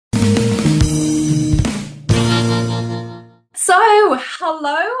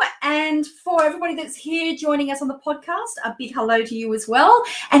Hello, and for everybody that's here joining us on the podcast, a big hello to you as well.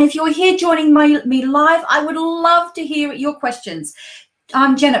 And if you're here joining me live, I would love to hear your questions.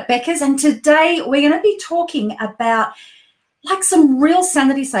 I'm Janet Beckers, and today we're going to be talking about like some real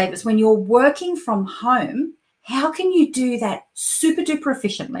sanity savers when you're working from home. How can you do that super duper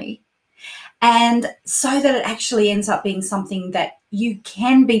efficiently, and so that it actually ends up being something that you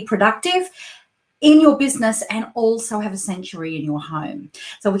can be productive in your business and also have a sanctuary in your home.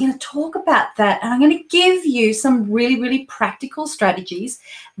 So we're going to talk about that, and I'm going to give you some really, really practical strategies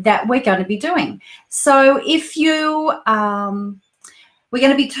that we're going to be doing. So if you, we're going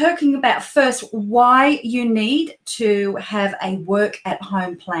to be talking about first why you need to have a work at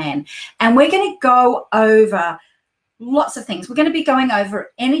home plan. And we're going to go over lots of things. We're going to be going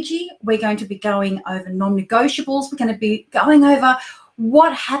over energy. We're going to be going over non-negotiables. We're going to be going over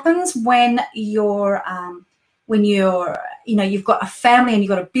what happens when you've got a family and you've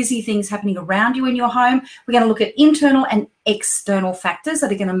got busy things happening around you in your home. We're going to look at internal and external factors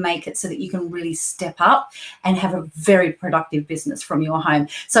that are going to make it so that you can really step up and have a very productive business from your home.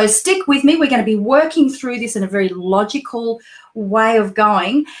 So stick with me. We're going to be working through this in a very logical way of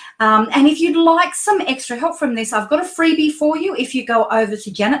going. And if you'd like some extra help from this, I've got a freebie for you. If you go over to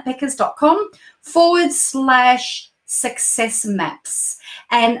janetbeckers.com/success maps,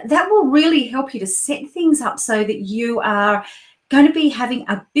 and that will really help you to set things up so that you are going to be having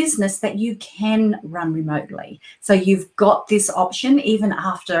a business that you can run remotely. So you've got this option even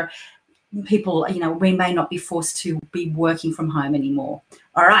after people, we may not be forced to be working from home anymore.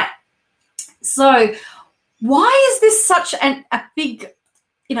 All right. So why is this such a big,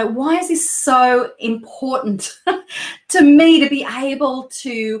 why is this so important to me to be able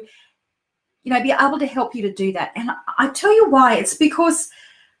to be able to help you to do that? And I tell you why. It's because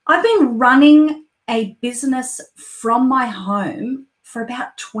I've been running a business from my home for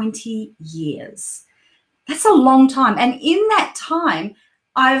about 20 years. That's a long time. And in that time,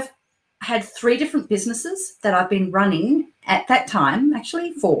 I've had 3 different businesses that I've been running at that time.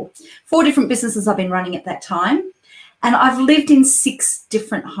 Actually, 4 different businesses I've been running at that time. And I've lived in 6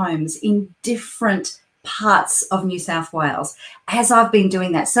 different homes in different parts of New South Wales as I've been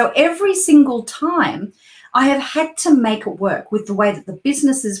doing that. So every single time I have had to make it work with the way that the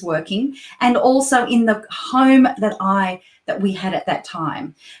business is working and also in the home that we had at that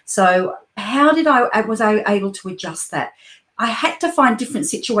time. So how was I able to adjust that? I had to find different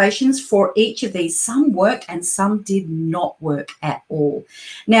situations for each of these. Some worked and some did not work at all.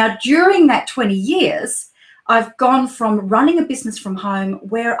 Now, during that 20 years, I've gone from running a business from home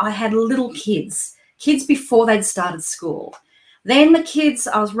where I had little kids before they'd started school. Then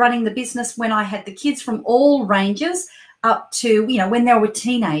I was running the business when I had the kids from all ranges up to, when they were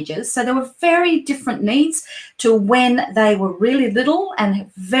teenagers. So there were very different needs to when they were really little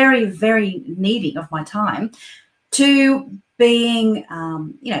and very, very needing of my time to being,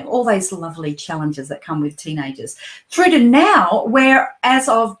 all those lovely challenges that come with teenagers, through to now where as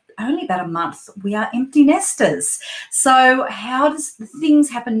of only about a month, we are empty nesters. So how does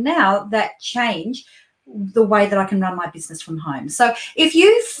things happen now that change the way that I can run my business from home? So if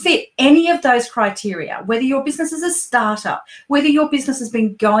you fit any of those criteria, whether your business is a startup, whether your business has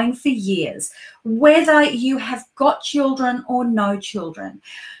been going for years, whether you have got children or no children,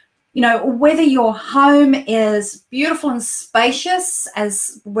 whether your home is beautiful and spacious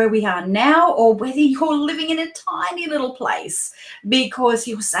as where we are now, or whether you're living in a tiny little place because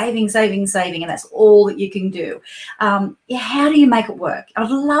you're saving, and that's all that you can do. How do you make it work?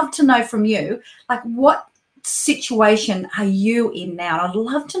 I'd love to know from you, like, what situation are you in now? I'd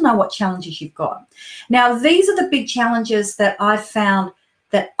love to know what challenges you've got. Now, these are the big challenges that I found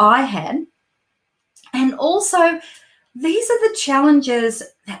that I had, and also these are the challenges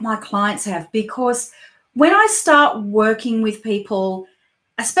that my clients have, because when I start working with people,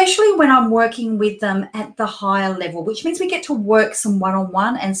 especially when I'm working with them at the higher level, which means we get to work some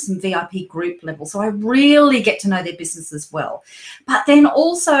one-on-one and some VIP group level. So I really get to know their business as well. But then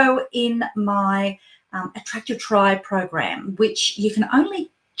also in my Attract Your Tribe program, which you can only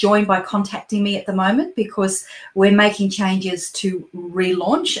join by contacting me at the moment because we're making changes to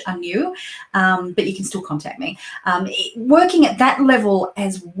relaunch anew, but you can still contact me. Working at that level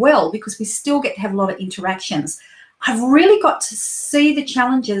as well, because we still get to have a lot of interactions, I've really got to see the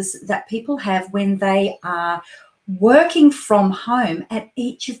challenges that people have when they are working from home at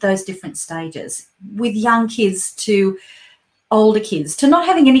each of those different stages, with young kids to older kids, to not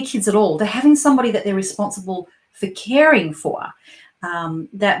having any kids at all, to having somebody that they're responsible for caring for.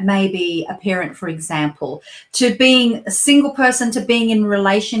 That may be a parent, for example, to being a single person, to being in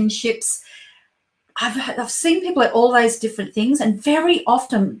relationships. I've seen people at all those different things, and very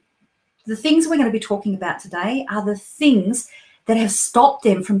often the things we're going to be talking about today are the things that have stopped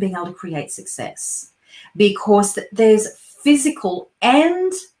them from being able to create success, because there's physical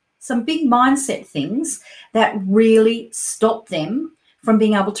and some big mindset things that really stop them from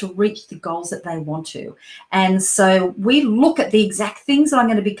being able to reach the goals that they want to. And so we look at the exact things that I'm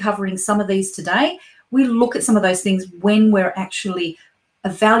going to be covering some of these today. We look at some of those things when we're actually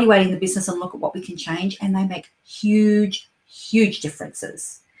evaluating the business and look at what we can change, and they make huge, huge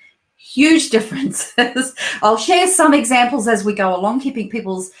differences. Huge differences. I'll share some examples as we go along, keeping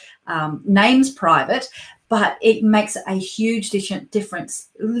people's names private, but it makes a huge difference.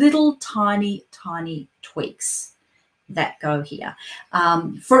 Little tiny, tiny tweaks that go here.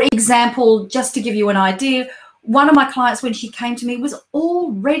 For example, just to give you an idea, one of my clients, when she came to me, was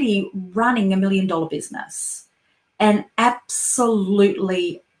already running $1 million business and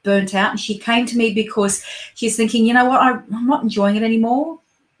absolutely burnt out. And she came to me because she's thinking, you know what, I'm not enjoying it anymore.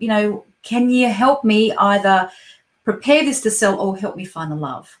 You know, can you help me either prepare this to sell or help me find the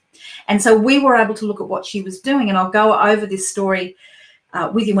love? And so we were able to look at what she was doing, and I'll go over this story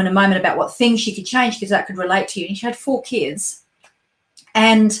with you in a moment about what things she could change, because that could relate to you. And she had 4 kids,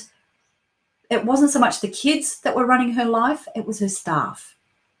 and it wasn't so much the kids that were running her life, it was her staff.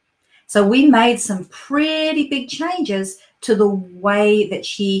 So we made some pretty big changes to the way that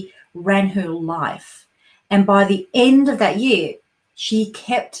she ran her life. And by the end of that year, she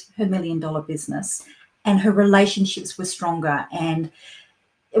kept her $1 million business, and her relationships were stronger, and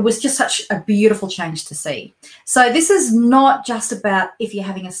it was just such a beautiful change to see. So this is not just about if you're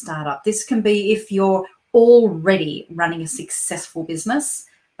having a startup. This can be if you're already running a successful business,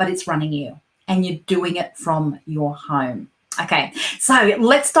 but it's running you and you're doing it from your home. Okay, so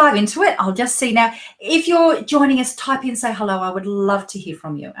let's dive into it. I'll just see now. If you're joining us, type in, say hello. I would love to hear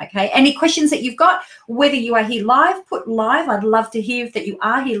from you, okay? Any questions that you've got, whether you are here live, put live. I'd love to hear that you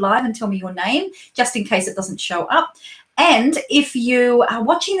are here live and tell me your name, just in case it doesn't show up. And if you are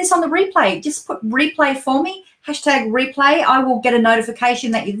watching this on the replay, just put replay for me, #replay. I will get a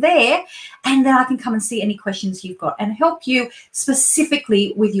notification that you're there, and then I can come and see any questions you've got and help you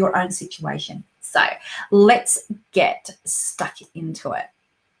specifically with your own situation. So let's get stuck into it.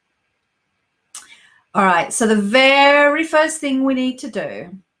 All right, so the very first thing we need to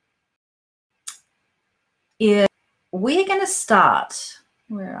do is we're going to start,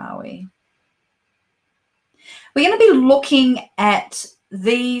 where are we? We're going to be looking at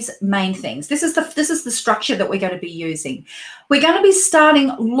these main things. This is the structure that we're going to be using. We're going to be starting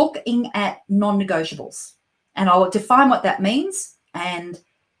looking at non-negotiables, and I'll define what that means and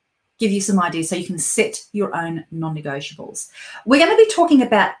give you some ideas so you can set your own non-negotiables. We're going to be talking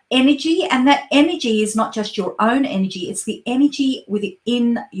about energy, and that energy is not just your own energy, it's the energy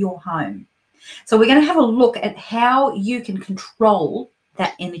within your home. So we're going to have a look at how you can control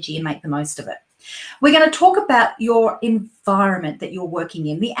that energy and make the most of it. We're going to talk about your environment that you're working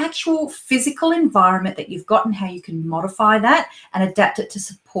in, the actual physical environment that you've got and how you can modify that and adapt it to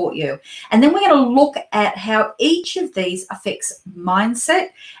support you. And then we're going to look at how each of these affects mindset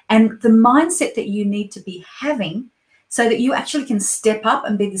and the mindset that you need to be having so that you actually can step up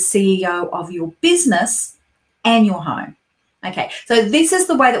and be the CEO of your business and your home. Okay, so this is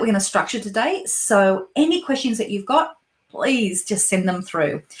the way that we're going to structure today. So any questions that you've got, please just send them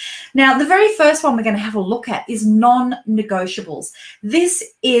through. Now, the very first one we're going to have a look at is non-negotiables.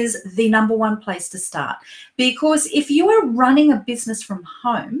 This is the number one place to start, because if you are running a business from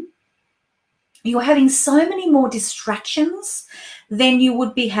home, you're having so many more distractions than you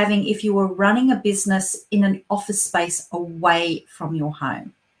would be having if you were running a business in an office space away from your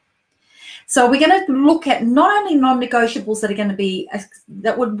home. So we're going to look at not only non-negotiables that are going to be,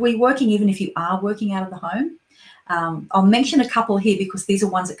 that would be working even if you are working out of the home. I'll mention a couple here because these are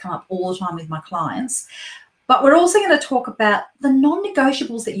ones that come up all the time with my clients. But we're also going to talk about the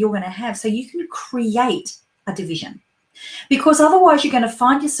non-negotiables that you're going to have so you can create a division. Because otherwise you're going to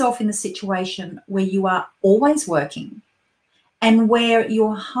find yourself in the situation where you are always working and where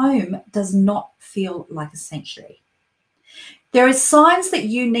your home does not feel like a sanctuary. There are signs that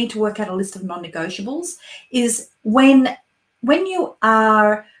you need to work out a list of non-negotiables is when you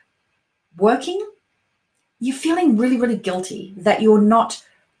are working, you're feeling really, really guilty that you're not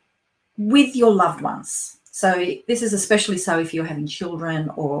with your loved ones. So this is especially so if you're having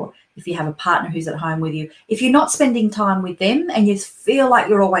children or if you have a partner who's at home with you. If you're not spending time with them and you feel like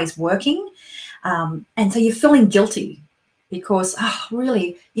you're always working, and so you're feeling guilty because, oh,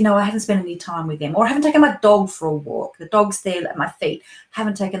 really, you know, I haven't spent any time with them, or I haven't taken my dog for a walk. The dog's there at my feet.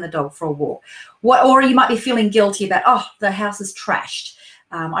 Haven't taken the dog for a walk. Or you might be feeling guilty about, oh, the house is trashed.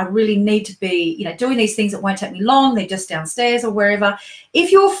 I really need to be, doing these things that won't take me long. They're just downstairs or wherever.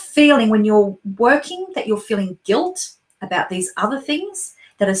 If you're feeling when you're working that you're feeling guilt about these other things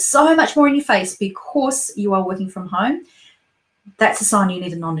that are so much more in your face because you are working from home, that's a sign you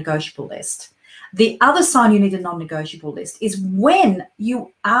need a non-negotiable list. The other sign you need a non-negotiable list is when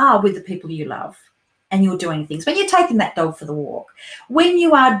you are with the people you love and you're doing things, when you're taking that dog for the walk, when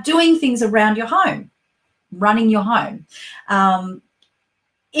you are doing things around your home, running your home.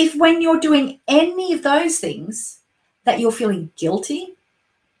 If when you're doing any of those things that you're feeling guilty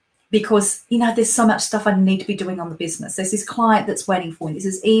because, there's so much stuff I need to be doing on the business. There's this client that's waiting for me. There's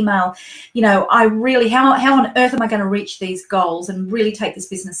this email. How on earth am I going to reach these goals and really take this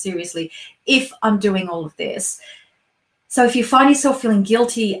business seriously if I'm doing all of this? So if you find yourself feeling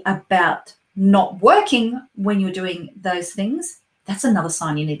guilty about not working when you're doing those things, that's another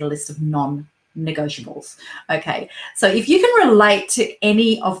sign you need a list of non-negotiables. Okay, so if you can relate to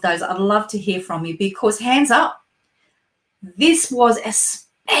any of those, I'd love to hear from you, because hands up, this was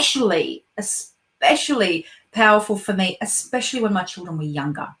especially powerful for me, especially when my children were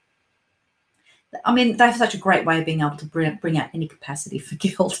younger. I mean, they have such a great way of being able to bring out any capacity for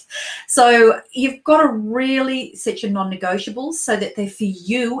guilt. So you've got to really set your non-negotiables so that they're for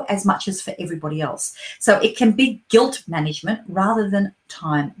you as much as for everybody else. So it can be guilt management rather than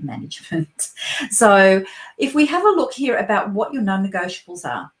time management. So if we have a look here about what your non-negotiables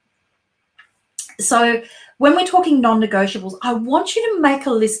are. So when we're talking non-negotiables, I want you to make a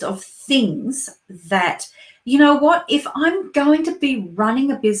list of things that, if I'm going to be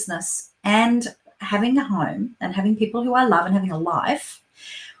running a business and having a home and having people who I love and having a life,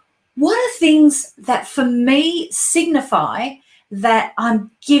 what are things that for me signify that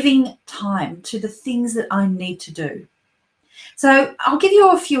I'm giving time to the things that I need to do? So I'll give you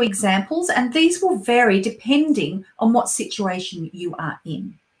a few examples, and these will vary depending on what situation you are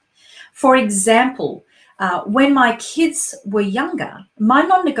in. For example, when my kids were younger, my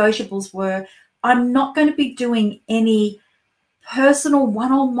non-negotiables were, I'm not going to be doing any personal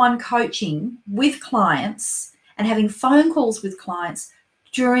one-on-one coaching with clients and having phone calls with clients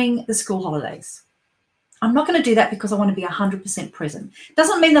during the school holidays. I'm not going to do that because I want to be 100% present.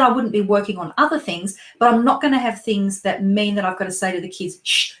 Doesn't mean that I wouldn't be working on other things, but I'm not going to have things that mean that I've got to say to the kids,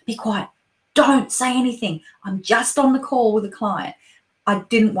 shh, be quiet, don't say anything. I'm just on the call with a client. I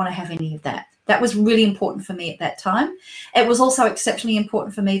didn't want to have any of that. That was really important for me at that time. It was also exceptionally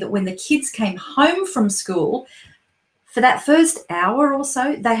important for me that when the kids came home from school, for that first hour or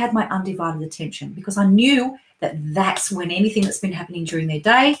so, they had my undivided attention, because I knew that that's when anything that's been happening during their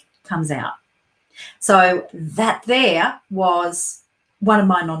day comes out. So that there was one of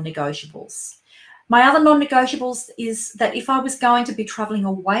my non-negotiables. My other non-negotiables is that if I was going to be traveling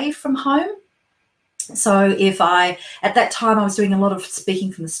away from home, so at that time I was doing a lot of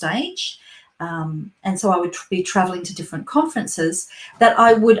speaking from the stage, and so I would be traveling to different conferences, that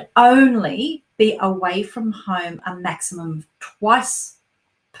I would only be away from home a maximum of twice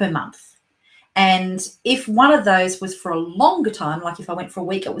per month. And if one of those was for a longer time, like if I went for a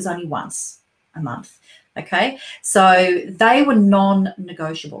week, it was only once a month. Okay, so they were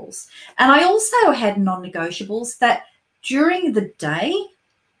non-negotiables. And I also had non-negotiables that during the day,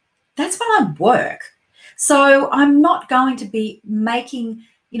 that's when I work. So I'm not going to be making,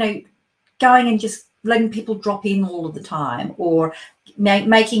 going and just letting people drop in all of the time, or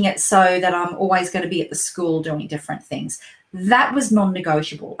making it so that I'm always going to be at the school doing different things. That was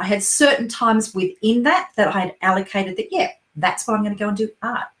non-negotiable. I had certain times within that I had allocated that, that's what I'm going to go and do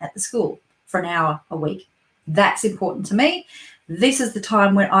art at the school for an hour a week. That's important to me. This is the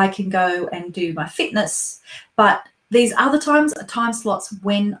time where I can go and do my fitness. But these other times are time slots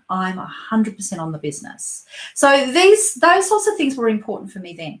when I'm 100% on the business. So those sorts of things were important for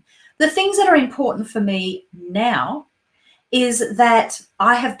me then. The things that are important for me now is that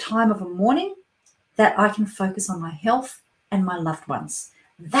I have time of a morning that I can focus on my health and my loved ones.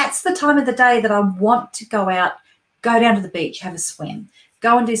 That's the time of the day that I want to go out, go down to the beach, have a swim,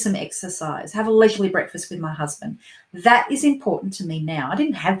 go and do some exercise, have a leisurely breakfast with my husband. That is important to me now. I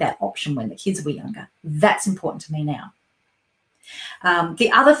didn't have that option when the kids were younger. That's important to me now.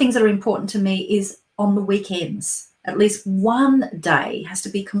 The other things that are important to me is on the weekends. At least one day has to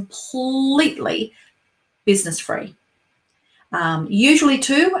be completely business-free. Usually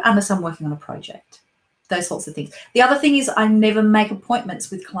two, unless I'm working on a project. Those sorts of things. The other thing is I never make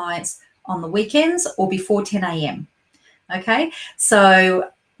appointments with clients on the weekends or before 10 a.m. Okay, so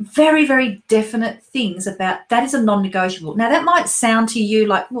very, very definite things about that is a non-negotiable. Now that might sound to you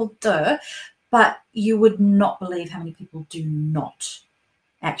like, well, duh, but you would not believe how many people do not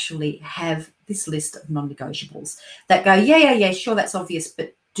actually have this list of non-negotiables that go, yeah, sure, that's obvious,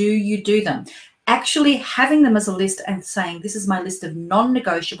 but do you do them? Actually having them as a list and saying, this is my list of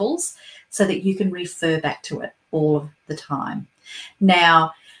non-negotiables, so that you can refer back to it all of the time.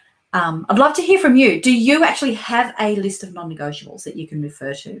 Now, I'd love to hear from you. Do you actually have a list of non-negotiables that you can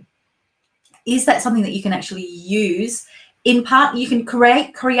refer to? Is that something that you can actually use in part? You can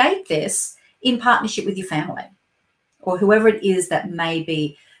create this in partnership with your family or whoever it is that may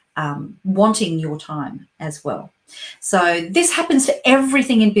be wanting your time as well. So this happens for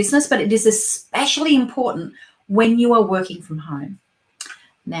everything in business, but it is especially important when you are working from home.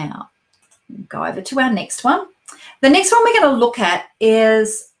 Now, go over to our next one. The next one we're going to look at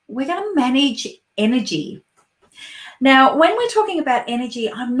is we're going to manage energy. Now, when we're talking about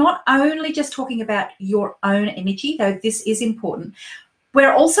energy, I'm not only just talking about your own energy, though this is important.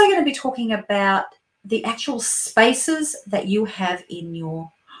 We're also going to be talking about the actual spaces that you have in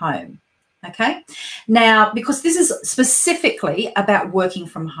your home. Okay. Now, because this is specifically about working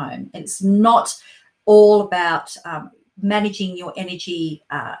from home, it's not all about managing your energy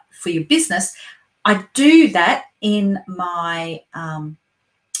for your business. I do that in my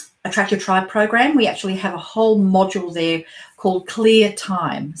Attract Your Tribe program. We actually have a whole module there called Clear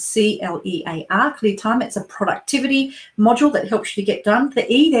Time, CLEAR, Clear Time. It's a productivity module that helps you to get done. The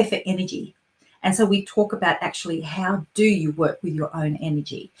E there for energy. And so we talk about actually how do you work with your own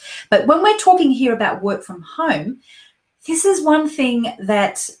energy. But when we're talking here about work from home, this is one thing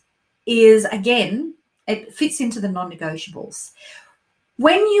that is, again, it fits into the non-negotiables.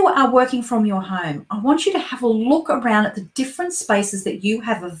 When you are working from your home, I want you to have a look around at the different spaces that you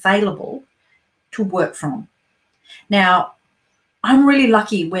have available to work from. Now, I'm really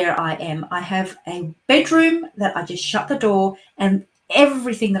lucky where I am. I have a bedroom that I just shut the door and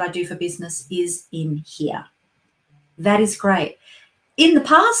everything that I do for business is in here. That is great. In the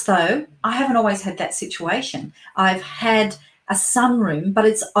past, though, I haven't always had that situation. I've had a sunroom, but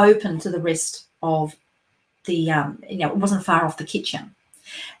it's open to the rest of the, it wasn't far off the kitchen.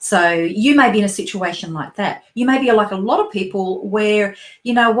 So you may be in a situation like that. You may be like a lot of people where,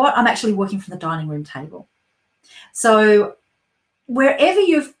 you know what, I'm actually working from the dining room table. So wherever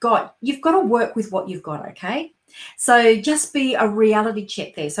you've got to work with what you've got, okay? So just be a reality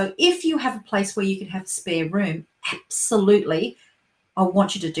check there. So if you have a place where you can have a spare room, absolutely, I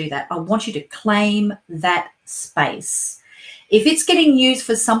want you to do that. I want you to claim that space. If it's getting used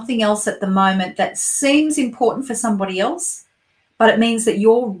for something else at the moment that seems important for somebody else, but it means that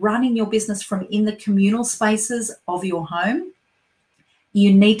you're running your business from in the communal spaces of your home,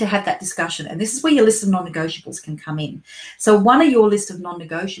 you need to have that discussion. And this is where your list of non-negotiables can come in. So one of your list of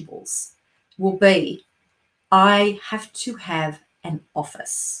non-negotiables will be, I have to have an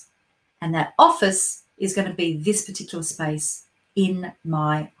office. And that office is going to be this particular space in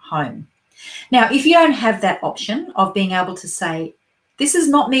my home. Now, if you don't have that option of being able to say, this is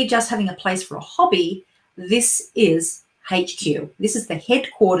not me just having a place for a hobby, this is HQ. This is the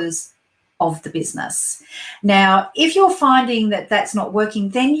headquarters of the business. Now, if you're finding that that's not working,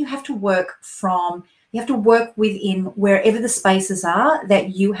 then you have to work within wherever the spaces are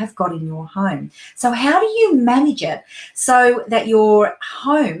that you have got in your home. So how do you manage it so that your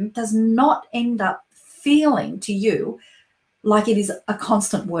home does not end up feeling to you like it is a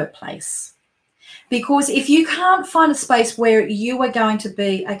constant workplace? Because if you can't find a space where you are going to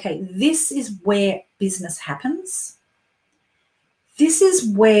be, okay, this is where business happens. This is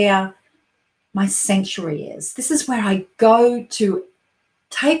where my sanctuary is. This is where I go to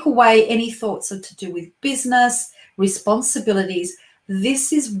take away any thoughts to do with business, responsibilities.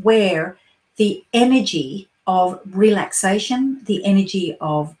 This is where the energy of relaxation, the energy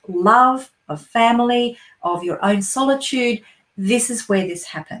of love, of family, of your own solitude, this is where this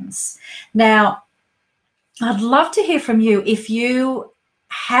happens. Now, I'd love to hear from you if you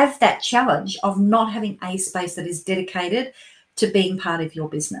have that challenge of not having a space that is dedicated to being part of your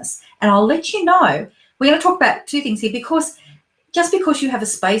business. And I'll let you know, we're going to talk about two things here, because just because you have a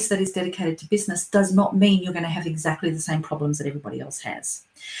space that is dedicated to business does not mean you're going to have exactly the same problems that everybody else has.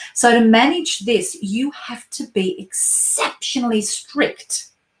 So to manage this, you have to be exceptionally strict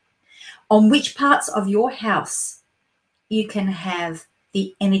on which parts of your house you can have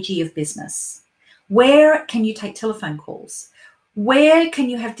the energy of business. Where can you take telephone calls? Where can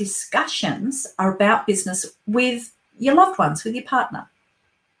you have discussions about business with your loved ones, with your partner,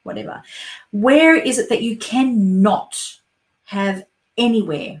 whatever? Where is it that you cannot have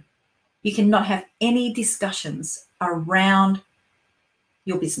anywhere? You cannot have any discussions around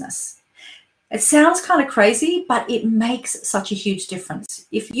your business. It sounds kind of crazy, but it makes such a huge difference.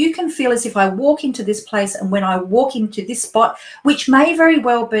 If you can feel as if I walk into this place and when I walk into this spot, which may very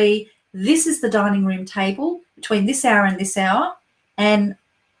well be this is the dining room table between this hour and this hour, and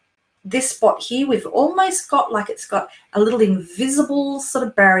this spot here, we've almost got like it's got a little invisible sort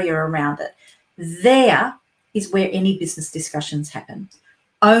of barrier around it. There is where any business discussions happen,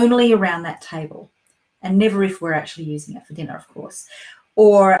 only around that table, and never if we're actually using it for dinner, of course,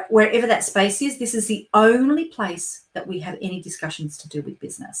 or wherever that space is. This is the only place that we have any discussions to do with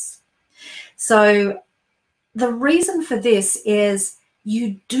business. So the reason for this is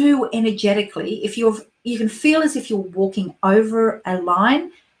you do energetically, if you can feel as if you're walking over a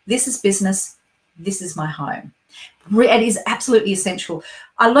line. This is business. This is my home. It is absolutely essential.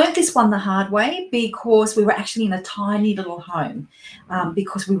 I learned this one the hard way because we were actually in a tiny little home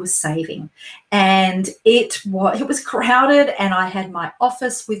because we were saving, and it was crowded, and I had my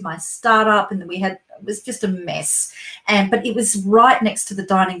office with my startup, and it was just a mess. But it was right next to the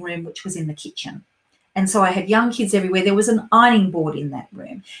dining room, which was in the kitchen. And so I had young kids everywhere. There was an ironing board in that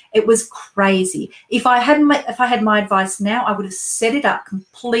room. It was crazy. If I had my advice now, I would have set it up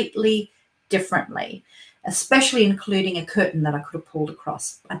completely differently, especially including a curtain that I could have pulled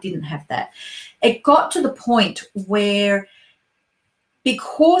across. I didn't have that. It got to the point where,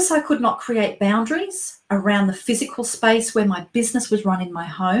 because I could not create boundaries around the physical space where my business was run in my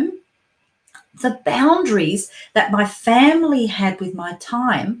home, the boundaries that my family had with my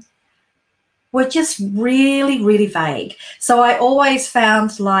time were just really, really vague. So I always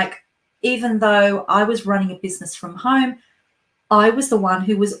found, like, even though I was running a business from home, I was the one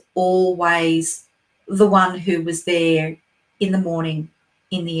who was always the one who was there in the morning,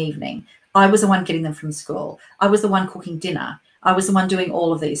 in the evening. I was the one getting them from school. I was the one cooking dinner. I was the one doing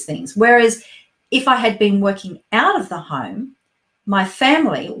all of these things. Whereas if I had been working out of the home, my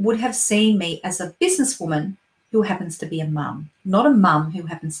family would have seen me as a businesswoman who happens to be a mum, not a mum who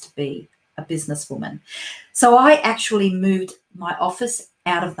happens to be a businesswoman. So I actually moved my office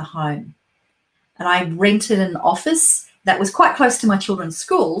out of the home, and I rented an office that was quite close to my children's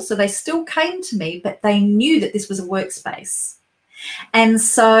school. So they still came to me, but they knew that this was a workspace. And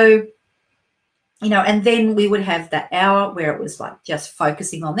so, and then we would have that hour where it was like just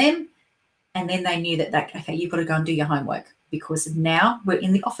focusing on them. And then they knew that okay, you've got to go and do your homework, because now we're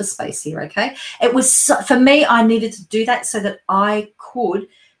in the office space here, okay? It was, for me, I needed to do that so that I could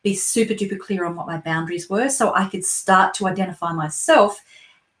be super duper clear on what my boundaries were, so I could start to identify myself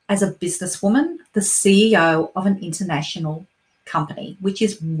as a businesswoman, the CEO of an international company, which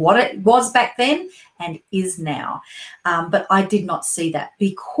is what it was back then and is now. But I did not see that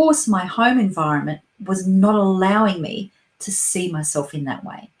because my home environment was not allowing me to see myself in that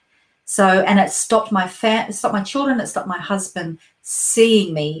way. So, and it stopped my children, it stopped my husband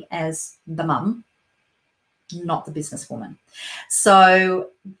seeing me as the mum, not the businesswoman. So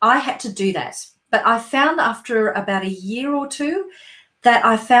I had to do that. But I found after about a year or two that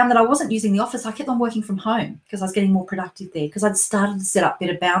I found that I wasn't using the office. I kept on working from home because I was getting more productive there, because I'd started to set up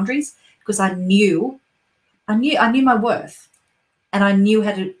better boundaries, because I knew my worth, and I knew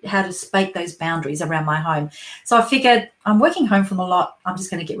how to spake those boundaries around my home. So I figured, I'm working home from a lot, I'm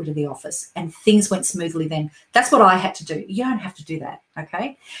just going to get rid of the office, and things went smoothly then. That's what I had to do. You don't have to do that,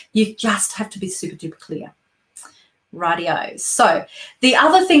 okay? You just have to be super duper clear. Rightio. So the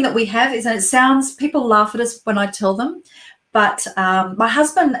other thing that we have is, and people laugh at us when I tell them, but my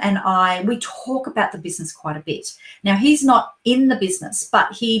husband and I, we talk about the business quite a bit. Now, he's not in the business,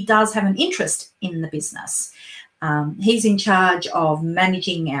 but he does have an interest in the business. He's in charge of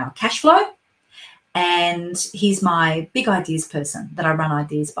managing our cash flow, and he's my big ideas person that I run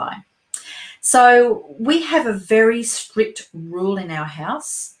ideas by. So we have a very strict rule in our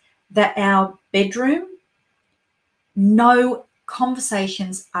house that our bedroom, no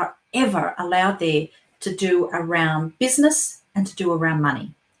conversations are ever allowed there to do around business and to do around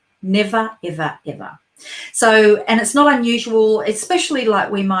money. Never, ever, ever. So, and it's not unusual, especially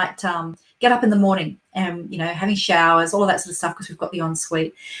like we might get up in the morning and, having showers, all of that sort of stuff, because we've got the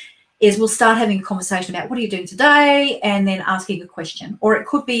ensuite, is we'll start having a conversation about what are you doing today, and then asking a question. Or it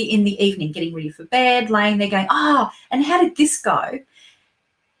could be in the evening, getting ready for bed, laying there going, and how did this go?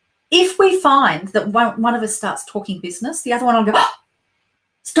 If we find that one of us starts talking business, the other one will go,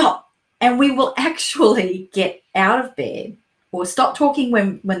 stop. And we will actually get out of bed or stop talking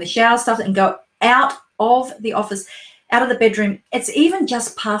when the shower starts and go out of the office, out of the bedroom. It's even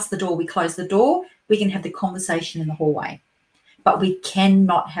just past the door. We close the door. We can have the conversation in the hallway, but we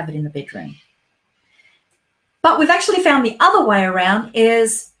cannot have it in the bedroom. But we've actually found the other way around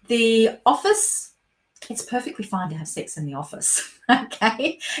is the office. It's perfectly fine to have sex in the office,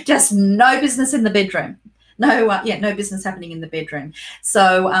 okay? Just no business in the bedroom. no business happening in the bedroom.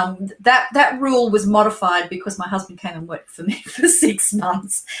 So that rule was modified because my husband came and worked for me for 6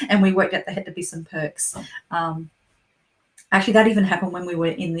 months, and we worked out there had to be some perks. Actually, that even happened when we were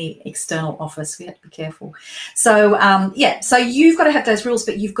in the external office. We had to be careful. So, so you've got to have those rules,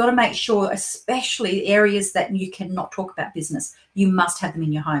 but you've got to make sure, especially areas that you cannot talk about business, you must have them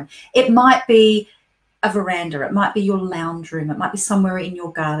in your home. It might be a veranda. It might be your lounge room. It might be somewhere in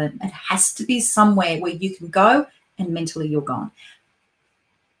your garden. It has to be somewhere where you can go and mentally you're gone.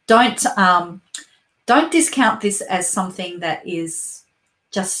 Don't discount this as something that is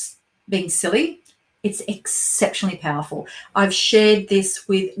just being silly. It's exceptionally powerful. I've shared this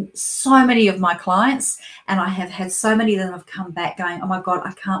with so many of my clients, and I have had so many of them have come back going, oh my God,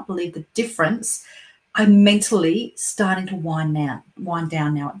 I can't believe the difference. I'm mentally starting to wind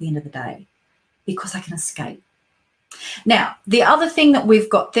down now at the end of the day because I can escape. Now, the other thing that we've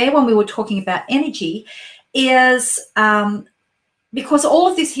got there when we were talking about energy is because all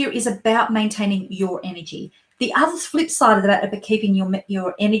of this here is about maintaining your energy. The other flip side of that, about keeping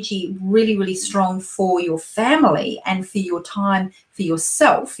your energy really, really strong for your family and for your time for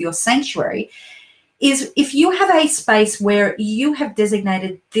yourself, your sanctuary, is if you have a space where you have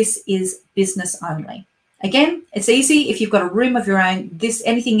designated this is business only. Again, it's easy. If you've got a room of your own,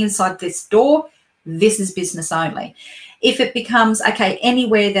 anything inside this door, this is business only. If it becomes, okay,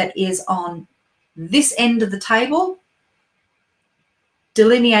 anywhere that is on this end of the table,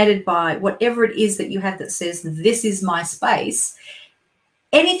 delineated by whatever it is that you have that says this is my space,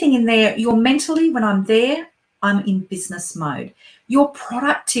 anything in there, you're mentally, when I'm there, I'm in business mode. Your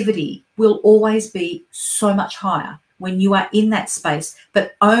productivity will always be so much higher when you are in that space,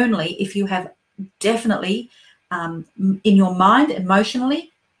 but only if you have definitely in your mind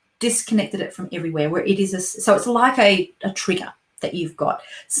emotionally disconnected it from everywhere, where it is so it's like a trigger that you've got,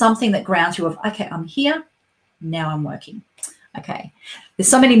 something that grounds you of, okay, I'm here, now I'm working. Okay, there's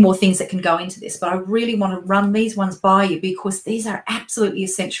so many more things that can go into this, but I really want to run these ones by you because these are absolutely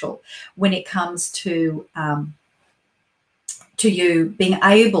essential when it comes to you being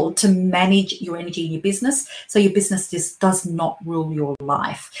able to manage your energy in your business, so your business just does not rule your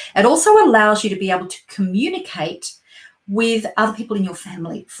life. It also allows you to be able to communicate with other people in your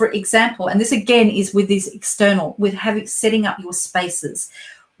family. For example, and this again is with this external, with setting up your spaces.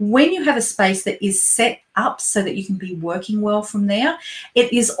 When you have a space that is set up so that you can be working well from there,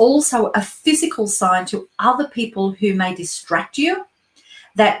 it is also a physical sign to other people who may distract you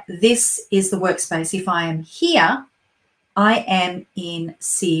that this is the workspace. If I am here, I am in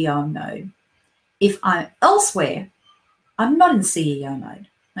CEO mode. If I'm elsewhere, I'm not in CEO mode.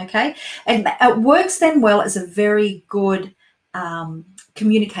 Okay, and it works then well as a very good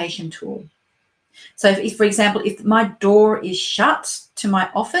communication tool. So if, for example, if my door is shut to my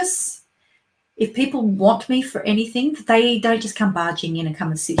office, if people want me for anything, they don't just come barging in and come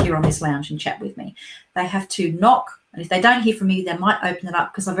and sit here on this lounge and chat with me. They have to knock. And if they don't hear from me, they might open it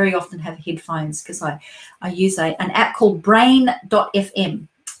up, because I very often have headphones, because I use an app called Brain.fm.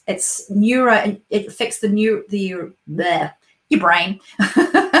 It's it affects your brain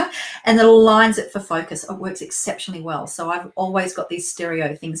and it aligns it for focus. It works exceptionally well. So I've always got these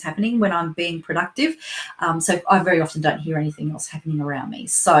stereo things happening when I'm being productive. So I very often don't hear anything else happening around me.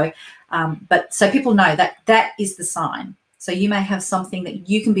 So, so people know that is the sign. So you may have something that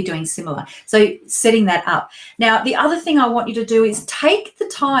you can be doing similar. So setting that up. Now, the other thing I want you to do is take the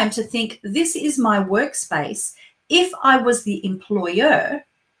time to think, this is my workspace. If I was the employer,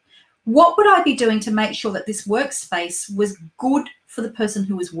 what would I be doing to make sure that this workspace was good for the person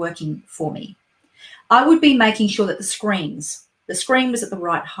who was working for me? I would be making sure that the screen was at the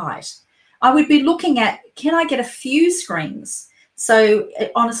right height. I would be looking at, can I get a few screens? So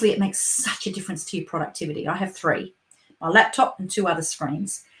honestly, it makes such a difference to your productivity. I have 3, my laptop and 2 other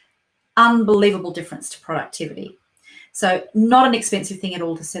screens. Unbelievable difference to productivity. So not an expensive thing at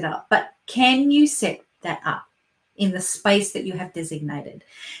all to set up, but can you set that up in the space that you have designated?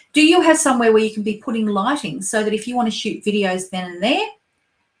 Do you have somewhere where you can be putting lighting so that if you want to shoot videos then and there,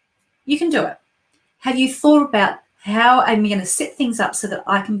 you can do it? Have you thought about how I'm going to set things up so that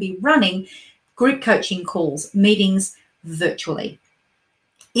I can be running group coaching calls, meetings virtually?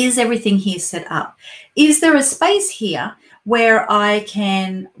 Is everything here set up? Is there a space here where I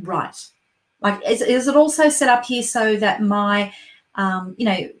can write? Like, is it also set up here so that my,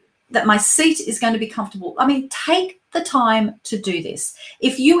 that my seat is going to be comfortable? I mean, take the time to do this.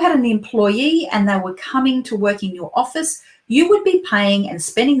 If you had an employee and they were coming to work in your office, you would be paying and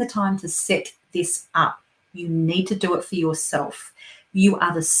spending the time to set this up. You need to do it for yourself. You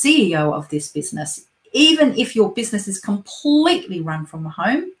are the CEO of this business. even if your business is completely run from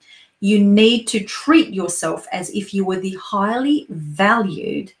home, you need to treat yourself as if you were the highly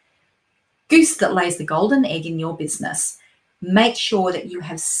valued goose that lays the golden egg in your business. Make sure that you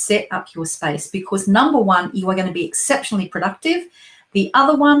have set up your space, because number one, you are going to be exceptionally productive. The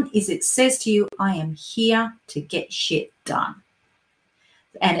other one is it says to you, I am here to get shit done.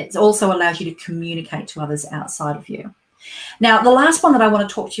 And it also allows you to communicate to others outside of you. Now, the last one that I want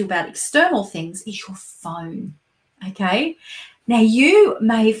to talk to you about external things is your phone. Okay. Now, you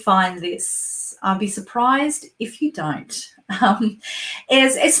may find this, I'll be surprised if you don't.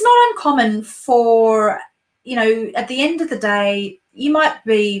 It's not uncommon for, at the end of the day, you might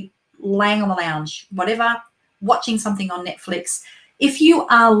be laying on the lounge, whatever, watching something on Netflix. If you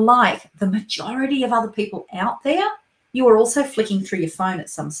are like the majority of other people out there, you are also flicking through your phone at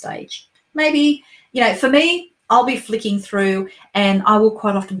some stage. Maybe, for me, I'll be flicking through and I will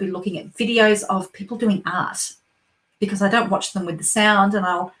quite often be looking at videos of people doing art, because I don't watch them with the sound, and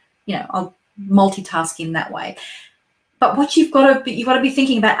I'll multitask in that way. But what you've got to be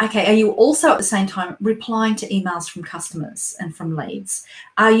thinking about, okay, are you also at the same time replying to emails from customers and from leads?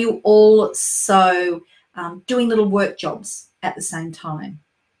 Are you also doing little work jobs at the same time?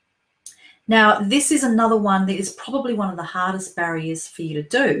 Now, this is another one that is probably one of the hardest barriers for you to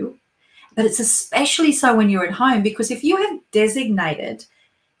do, but it's especially so when you're at home, because if you have designated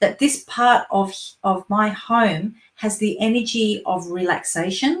that this part of my home has the energy of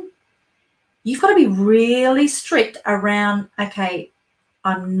relaxation, you've got to be really strict around, okay,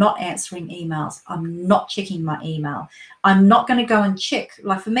 I'm not answering emails. I'm not checking my email. I'm not going to go and check.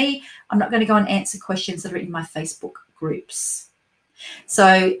 Like for me, I'm not going to go and answer questions that are in my Facebook groups.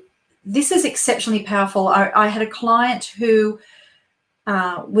 So this is exceptionally powerful. I had a client who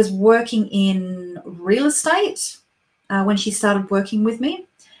was working in real estate when she started working with me,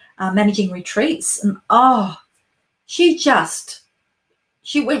 managing retreats. And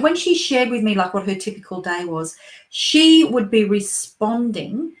when she shared with me like what her typical day was, she would be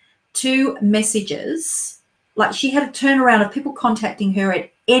responding to messages. Like she had a turnaround of people contacting her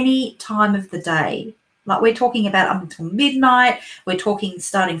at any time of the day. Like we're talking about up until midnight. We're talking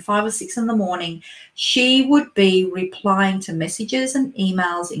starting 5 or 6 in the morning. She would be replying to messages and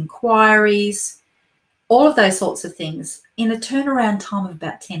emails, inquiries, all of those sorts of things in a turnaround time of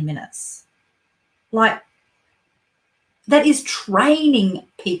about 10 minutes. Like, that is training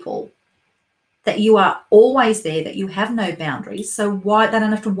people that you are always there, that you have no boundaries. So why they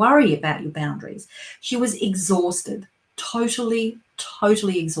don't have to worry about your boundaries. She was exhausted, totally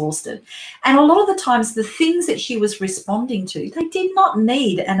exhausted. And a lot of the times the things that she was responding to, they did not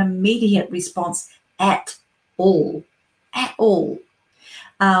need an immediate response at all.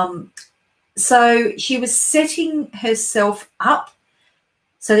 So she was setting herself up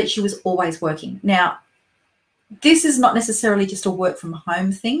so that she was always working. Now, this is not necessarily just a work from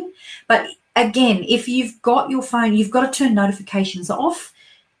home thing, but again, if you've got your phone, you've got to turn notifications off.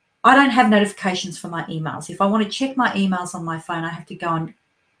 I don't have notifications for my emails. If I want to check my emails on my phone, I have to go and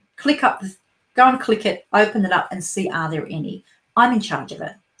click it, open it up and see, are there any? I'm in charge of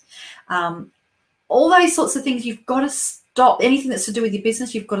it. All those sorts of things, you've got to stop. Anything that's to do with your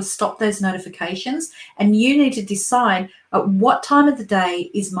business, you've got to stop those notifications, and you need to decide at what time of the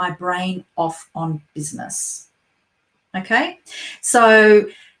day is my brain off on business. Okay, so,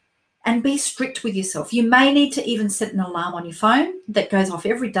 and be strict with yourself. You may need to even set an alarm on your phone that goes off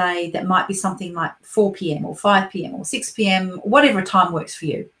every day. That might be something like 4 p.m. or 5 p.m. or 6 p.m., whatever time works for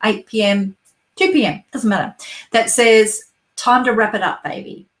you, 8 p.m., 2 p.m., doesn't matter. That says, time to wrap it up,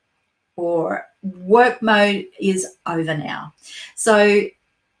 baby, or work mode is over now. So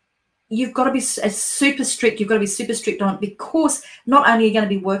you've got to be super strict. You've got to be super strict on it, because not only are you going to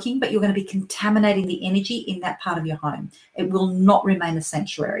be working, but you're going to be contaminating the energy in that part of your home. It will not remain a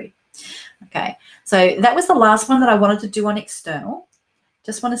sanctuary. Okay, so that was the last one that I wanted to do on external.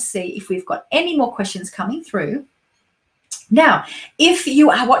 Just want to see if we've got any more questions coming through. Now, if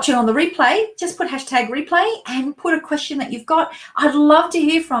you are watching on the replay, just put #replay and put a question that you've got. I'd love to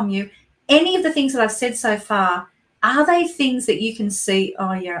hear from you. Any of the things that I've said so far, are they things that you can see,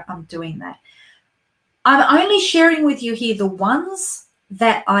 oh yeah, I'm doing that? I'm only sharing with you here the ones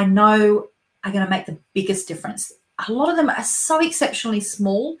that I know are going to make the biggest difference. A lot of them are so exceptionally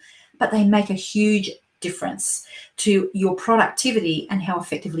small, but they make a huge difference to your productivity and how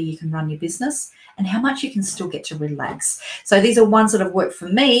effectively you can run your business and how much you can still get to relax. So these are ones that have worked for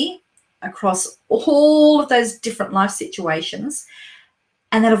me across all of those different life situations,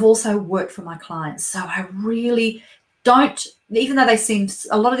 and that have also worked for my clients. So I really don't, even though they seem,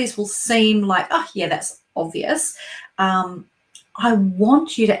 a lot of these will seem like, oh yeah, that's obvious. I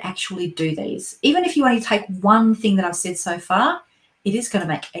want you to actually do these. Even if you only take one thing that I've said so far, it is going to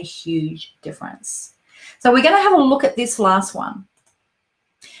make a huge difference. So we're going to have a look at this last one.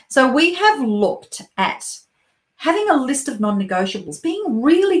 So we have looked at having a list of non-negotiables, being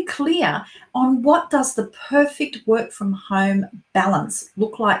really clear on what does the perfect work from home balance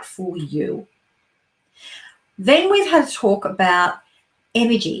look like for you. Then we've had a talk about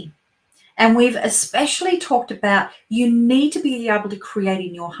energy. And we've especially talked about you need to be able to create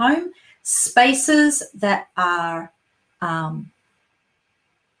in your home spaces that are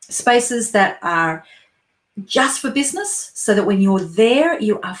just for business, so that when you're there,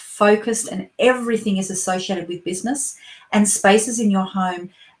 you are focused and everything is associated with business, and spaces in your home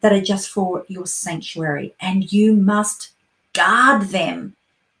that are just for your sanctuary. And you must guard them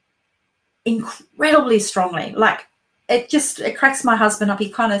incredibly strongly. Like, it cracks my husband up. He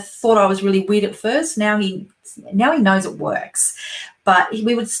kind of thought I was really weird at first. Now he knows it works. But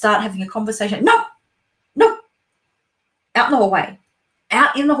we would start having a conversation. No,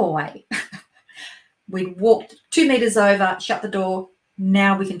 out in the hallway. We'd walked 2 meters over, shut the door.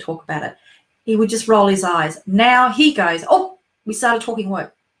 Now we can talk about it. He would just roll his eyes. Now he goes, oh, we started talking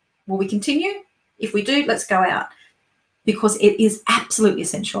work. Will we continue? If we do, let's go out. Because it is absolutely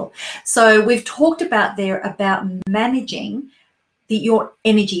essential. So we've talked about managing your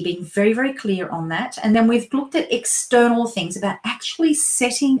energy, being very, very clear on that. And then we've looked at external things, about actually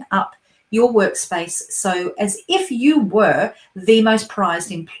setting up your workspace so as if you were the most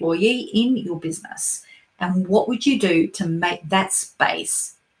prized employee in your business. And what would you do to make that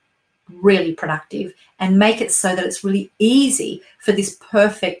space really productive and make it so that it's really easy for this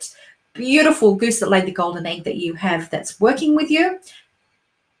perfect, beautiful goose that laid the golden egg that you have that's working with you?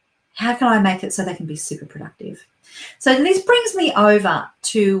 How can I make it so they can be super productive? So this brings me over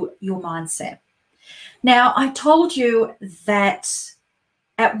to your mindset. Now, I told you that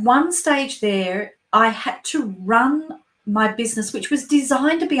at one stage there, I had to run my business, which was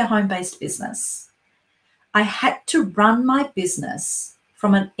designed to be a home-based business. I had to run my business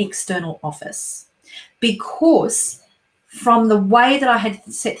from an external office because from the way that I had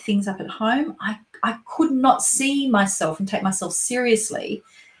set things up at home, I could not see myself and take myself seriously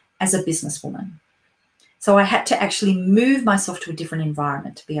as a businesswoman. So I had to actually move myself to a different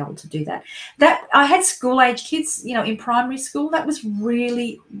environment to be able to do that. That I had school-age kids, in primary school. That was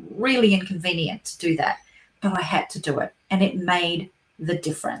really, really inconvenient to do that. But I had to do it, and it made the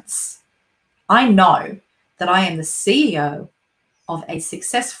difference. I know that I am the CEO of a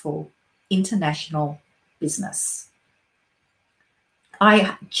successful international business.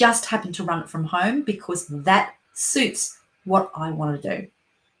 I just happen to run it from home because that suits what I want to do.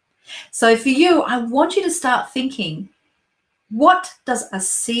 So for you, I want you to start thinking, what does a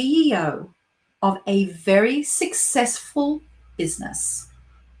CEO of a very successful business,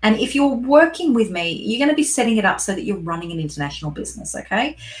 and if you're working with me, you're going to be setting it up so that you're running an international business,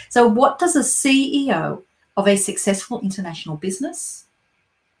 okay? So what does a CEO of a successful international business,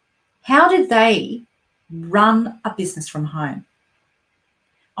 how did they run a business from home?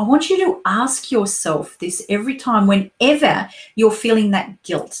 I want you to ask yourself this every time, whenever you're feeling that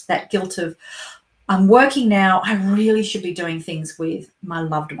guilt of, I'm working now, I really should be doing things with my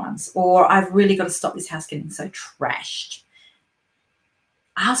loved ones, or I've really got to stop this house getting so trashed.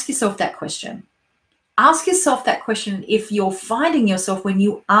 Ask yourself that question. Ask yourself that question if you're finding yourself, when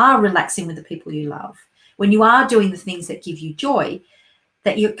you are relaxing with the people you love, when you are doing the things that give you joy,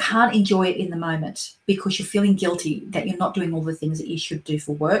 that you can't enjoy it in the moment because you're feeling guilty that you're not doing all the things that you should do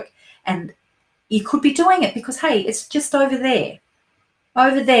for work. And you could be doing it because, hey, it's just over there,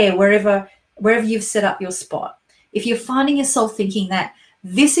 wherever you've set up your spot. If you're finding yourself thinking that,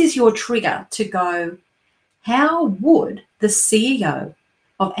 this is your trigger to go, how would the CEO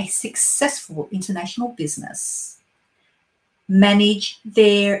of a successful international business manage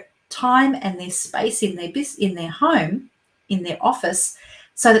their time and their space in their home, in their office,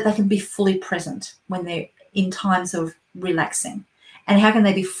 so that they can be fully present when they're in times of relaxing? And how can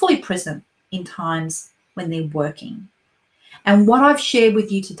they be fully present in times when they're working? And what I've shared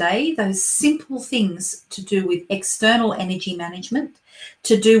with you today, those simple things to do with external energy management,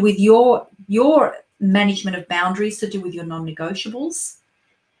 to do with your management of boundaries, to do with your non-negotiables,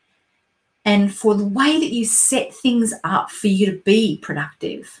 and for the way that you set things up for you to be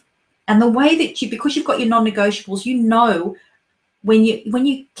productive. And the way that because you've got your non-negotiables, you know when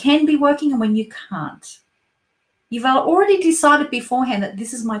you can be working and when you can't. You've already decided beforehand that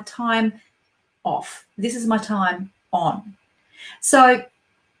this is my time off, this is my time on. So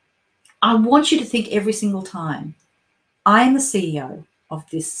I want you to think every single time, I am the CEO of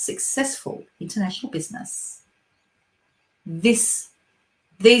this successful international business. these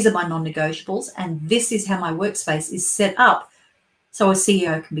are my non-negotiables, and this is how my workspace is set up so a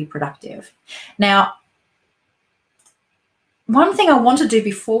CEO can be productive. Now, one thing I want to do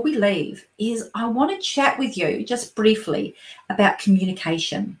before we leave is I want to chat with you just briefly about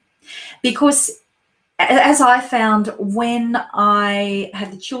communication, because as I found when I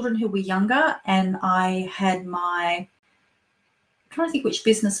had the children who were younger and I had I'm trying to think which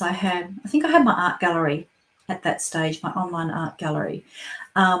business I had. I think I had my art gallery at that stage, my online art gallery.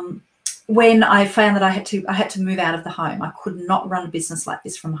 When I found that I had to move out of the home, I could not run a business like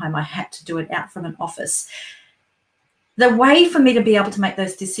this from home. I had to do it out from an office. The way for me to be able to make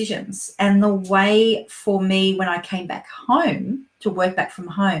those decisions, and the way for me when I came back home to work back from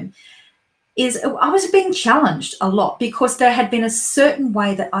home, is I was being challenged a lot, because there had been a certain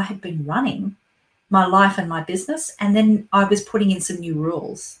way that I had been running my life and my business, and then I was putting in some new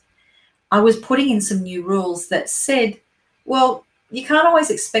rules. I was putting in some new rules that said, well, you can't always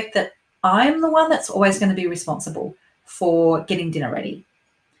expect that I'm the one that's always going to be responsible for getting dinner ready.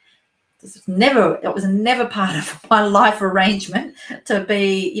 It was never part of my life arrangement to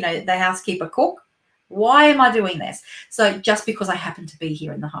be, the housekeeper cook. Why am I doing this? So just because I happen to be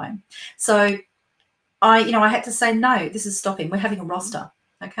here in the home. So I had to say, no, this is stopping. We're having a roster.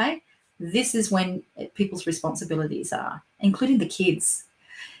 Okay. This is when people's responsibilities are, including the kids.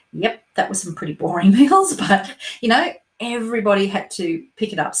 Yep, that was some pretty boring meals, but, everybody had to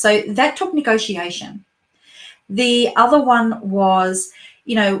pick it up. So that took negotiation. The other one was,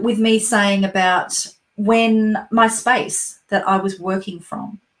 with me saying about when my space that I was working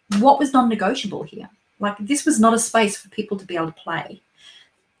from, what was non-negotiable here? Like, this was not a space for people to be able to play.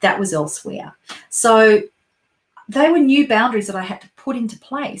 That was elsewhere. So they were new boundaries that I had to put into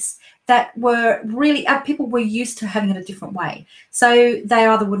place that were really, people were used to having it a different way. So they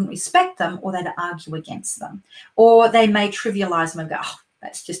either wouldn't respect them, or they'd argue against them, or they may trivialize them and go, oh,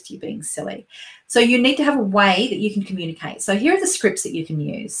 that's just you being silly. So you need to have a way that you can communicate. So here are the scripts that you can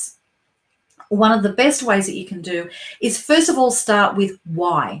use. One of the best ways that you can do is, first of all, start with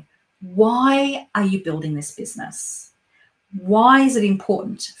why. Why are you building this business? Why is it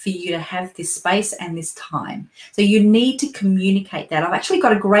important for you to have this space and this time? So you need to communicate that. I've actually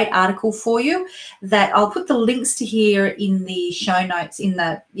got a great article for you that I'll put the links to here in the show notes,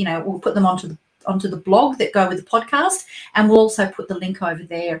 we'll put them onto the blog that go with the podcast, and we'll also put the link over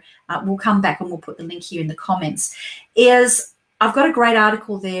there. We'll come back and we'll put the link here in the comments. I've got a great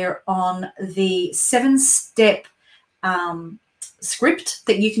article there on the 7-step script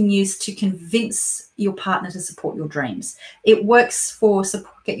that you can use to convince your partner to support your dreams. It works for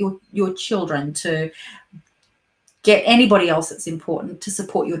get your children, to get anybody else that's important to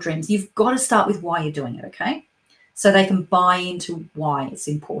support your dreams. You've got to start with why you're doing it, okay? So they can buy into why it's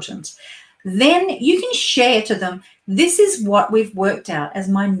important. Then you can share to them, this is what we've worked out as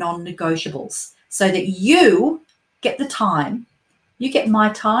my non-negotiables, so that you get the time, you get my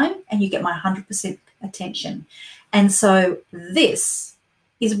time, and you get my 100% attention. And so this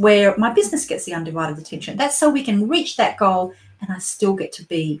is where my business gets the undivided attention. That's so we can reach that goal, and I still get to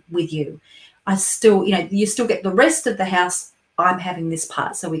be with you. I still, you still get the rest of the house. I'm having this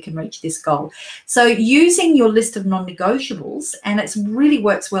part so we can reach this goal. So using your list of non-negotiables, and it really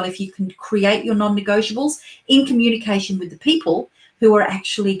works well if you can create your non-negotiables in communication with the people who are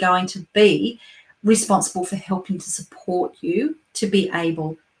actually going to be responsible for helping to support you to be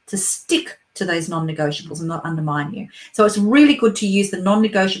able to stick to those non-negotiables and not undermine you. So it's really good to use the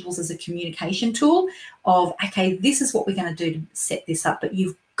non-negotiables as a communication tool of, okay, this is what we're going to do to set this up, but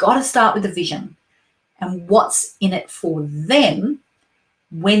you've got to start with the vision and what's in it for them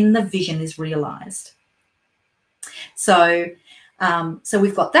when the vision is realized. So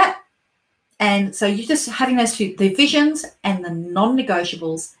we've got that. And so you're just having those two, the visions and the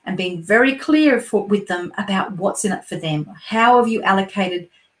non-negotiables, and being very clear with them about what's in it for them. How have you allocated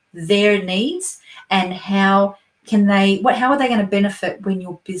their needs, and how are they going to benefit when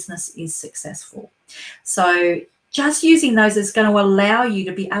your business is successful? So just using those is going to allow you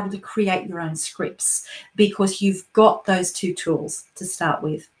to be able to create your own scripts, because you've got those two tools to start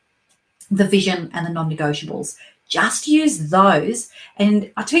with, the vision and the non-negotiables. Just use those.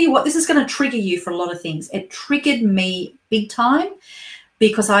 And I tell you what, this is going to trigger you for a lot of things. It triggered me big time,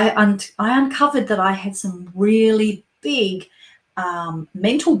 because I uncovered that I had some really big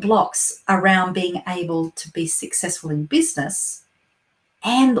mental blocks around being able to be successful in business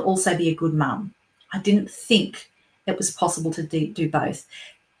and also be a good mum. I didn't think it was possible to do both.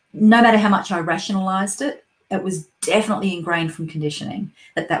 No matter how much I rationalized it, it was definitely ingrained from conditioning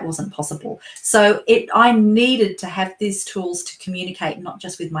that wasn't possible. So I needed to have these tools to communicate, not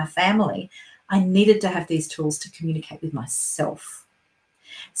just with my family, I needed to have these tools to communicate with myself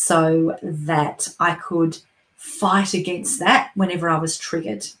so that I could fight against that whenever I was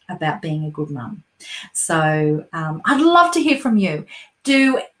triggered about being a good mum. So I'd love to hear from you.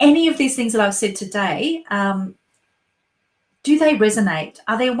 Do any of these things that I've said today, do they resonate?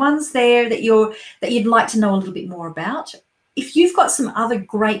 Are there ones there that you'd like to know a little bit more about? If you've got some other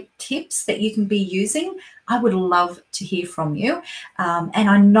great tips that you can be using, I would love to hear from you. And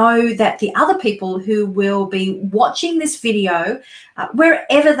I know that the other people who will be watching this video,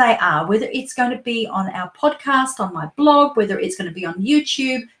 wherever they are, whether it's going to be on our podcast, on my blog, whether it's going to be on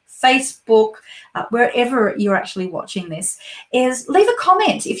YouTube, Facebook, wherever you're actually watching this, is leave a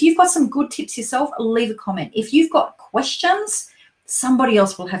comment. If you've got some good tips yourself, leave a comment. If you've got questions, somebody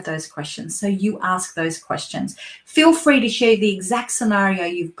else will have those questions. So you ask those questions. Feel free to share the exact scenario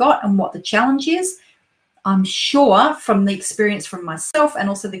you've got and what the challenge is. I'm sure from the experience from myself and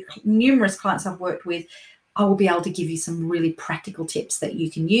also the numerous clients I've worked with, I will be able to give you some really practical tips that you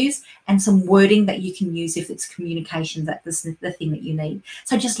can use and some wording that you can use if it's communication, that's the thing that you need.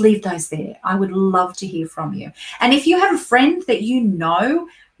 So just leave those there. I would love to hear from you. And if you have a friend that you know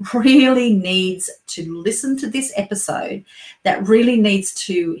really needs to listen to this episode, that really needs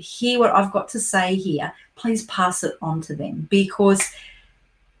to hear what I've got to say here, please pass it on to them, because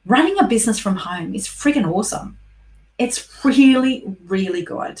running a business from home is friggin' awesome. It's really, really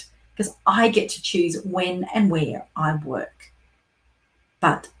good, because I get to choose when and where I work.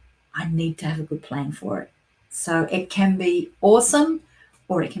 But I need to have a good plan for it. So it can be awesome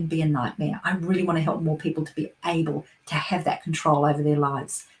or it can be a nightmare. I really want to help more people to be able to have that control over their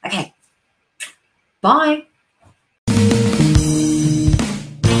lives. Okay, bye.